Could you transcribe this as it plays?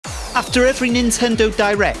After every Nintendo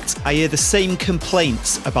Direct, I hear the same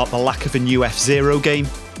complaints about the lack of a new F-Zero game.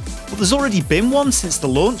 But there's already been one since the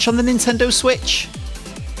launch on the Nintendo Switch.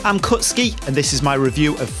 I'm Kutski, and this is my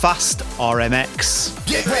review of Fast RMX.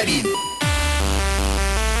 Get ready!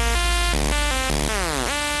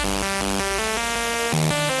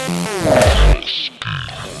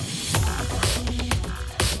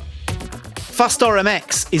 Fast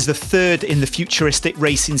RMX is the third in the futuristic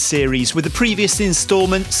racing series, with the previous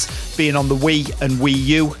instalments being on the Wii and Wii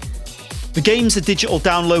U. The game's a digital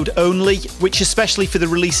download only, which especially for the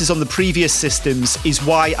releases on the previous systems is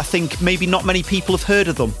why I think maybe not many people have heard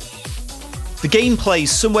of them. The game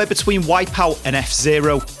plays somewhere between Wipeout and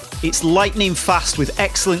F-Zero. It's lightning fast with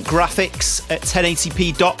excellent graphics at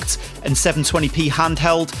 1080p docked and 720p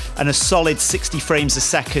handheld and a solid 60 frames a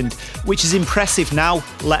second, which is impressive now,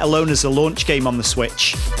 let alone as a launch game on the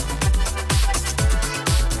Switch.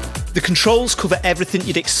 The controls cover everything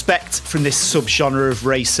you'd expect from this subgenre of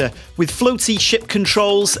racer, with floaty ship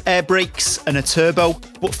controls, air brakes and a turbo,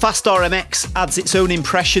 but Fast RMX adds its own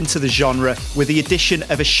impression to the genre with the addition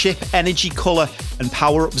of a ship energy colour and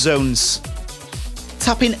power-up zones.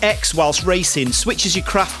 Tapping X whilst racing switches your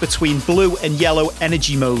craft between blue and yellow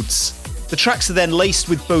energy modes. The tracks are then laced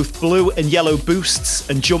with both blue and yellow boosts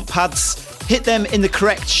and jump pads. Hit them in the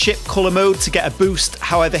correct ship colour mode to get a boost,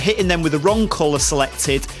 however hitting them with the wrong colour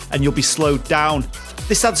selected and you'll be slowed down.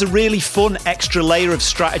 This adds a really fun extra layer of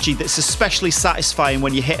strategy that's especially satisfying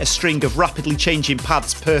when you hit a string of rapidly changing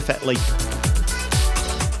paths perfectly.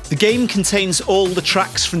 The game contains all the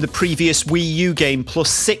tracks from the previous Wii U game, plus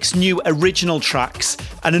 6 new original tracks,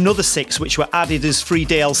 and another 6 which were added as free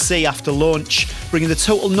DLC after launch, bringing the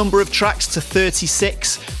total number of tracks to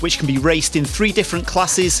 36, which can be raced in 3 different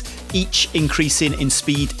classes, each increasing in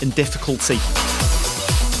speed and difficulty.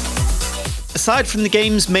 Aside from the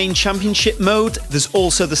game's main championship mode, there's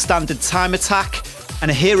also the standard time attack, and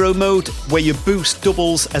a hero mode where your boost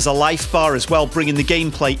doubles as a life bar as well, bringing the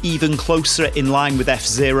gameplay even closer in line with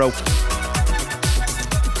F-Zero.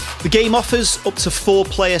 The game offers up to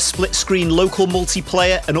 4-player split-screen local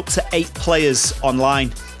multiplayer and up to 8 players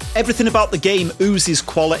online. Everything about the game oozes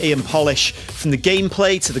quality and polish, from the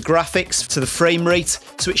gameplay to the graphics to the frame rate,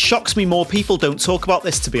 so it shocks me more people don't talk about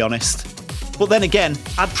this, to be honest. But then again,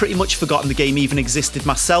 I'd pretty much forgotten the game even existed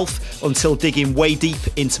myself until digging way deep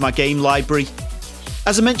into my game library.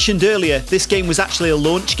 As I mentioned earlier, this game was actually a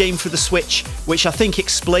launch game for the Switch, which I think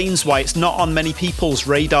explains why it's not on many people's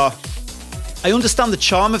radar. I understand the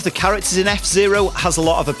charm of the characters in F-Zero has a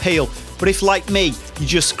lot of appeal, but if, like me, you're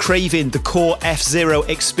just craving the core F-Zero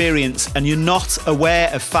experience and you're not aware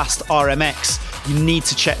of Fast RMX, you need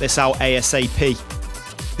to check this out ASAP.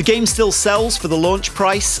 The game still sells for the launch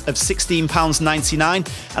price of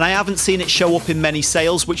 £16.99, and I haven't seen it show up in many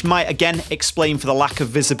sales, which might again explain for the lack of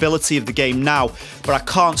visibility of the game now, but I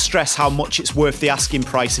can't stress how much it's worth the asking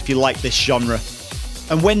price if you like this genre.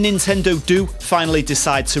 And when Nintendo do finally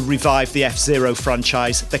decide to revive the F-Zero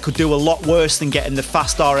franchise, they could do a lot worse than getting the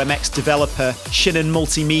Fast RMX developer, Shin'en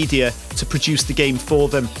Multimedia, to produce the game for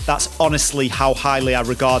them. That's honestly how highly I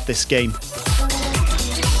regard this game.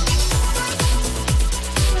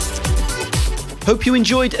 Hope you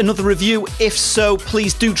enjoyed another review. If so,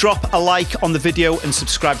 please do drop a like on the video and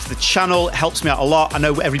subscribe to the channel. It helps me out a lot. I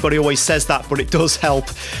know everybody always says that, but it does help.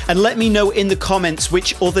 And let me know in the comments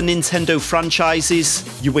which other Nintendo franchises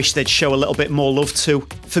you wish they'd show a little bit more love to.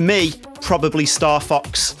 For me, probably Star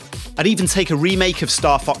Fox. I'd even take a remake of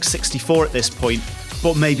Star Fox 64 at this point,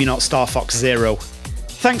 but maybe not Star Fox Zero.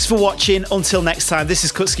 Thanks for watching. Until next time, this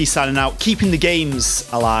is Kutski signing out, keeping the games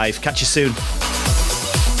alive. Catch you soon.